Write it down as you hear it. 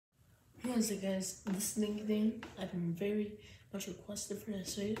was the guys listening thing. I've been very much requested for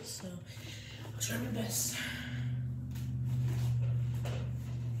this video, so I'll try my best.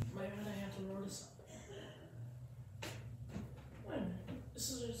 My God, I have to roll this up. Wait a minute.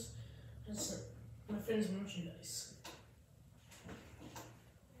 This is just my friend's merchandise.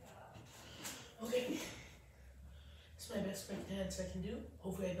 Okay. It's my best break dance I can do.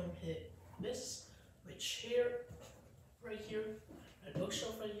 Hopefully I don't hit this, my chair right here, my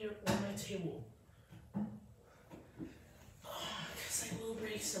bookshelf right here, or my table. Because I will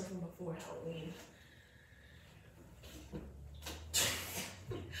break something before Halloween.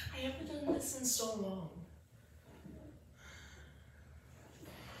 I haven't done this in so long.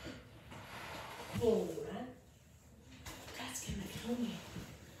 Whoa, that's gonna kill me.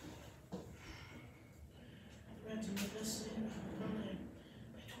 I have to make this in. I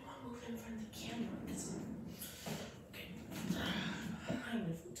don't want to move in front of the camera because I'm in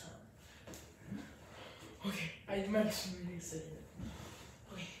the futon. Okay, I'm actually really excited.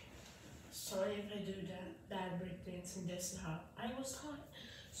 Okay, sorry if I do that bad breakdancing. This is how I was taught.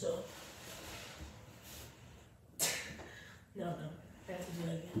 So, no, I have to do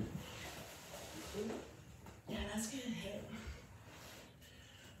that again. Yeah, that's gonna hit.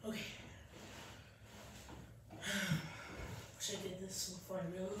 Okay. Wish I did this before I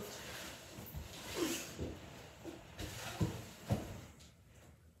moved.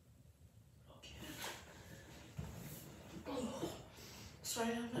 Okay. Oh,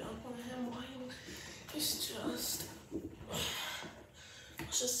 sorry, I'm not up on him. Why? It's just.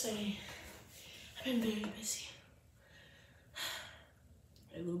 Let's just say I've been very busy.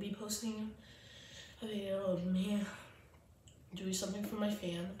 I will be posting a video of me doing something for my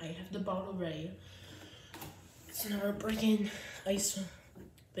fan. I have the bottle ready. It's another breaking ice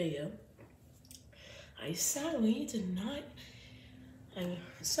video. I sadly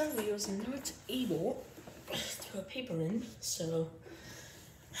was not able to put paper in, so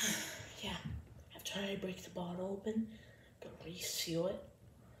yeah. After I break the bottle open, I'm gonna reseal it.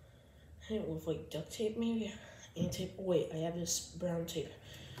 I think with like duct tape maybe. And tape. Wait, I have this brown tape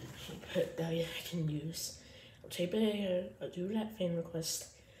that I can use. I'll tape it here. I'll do that fan request.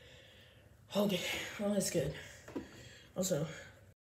 Okay, well that's good. Also,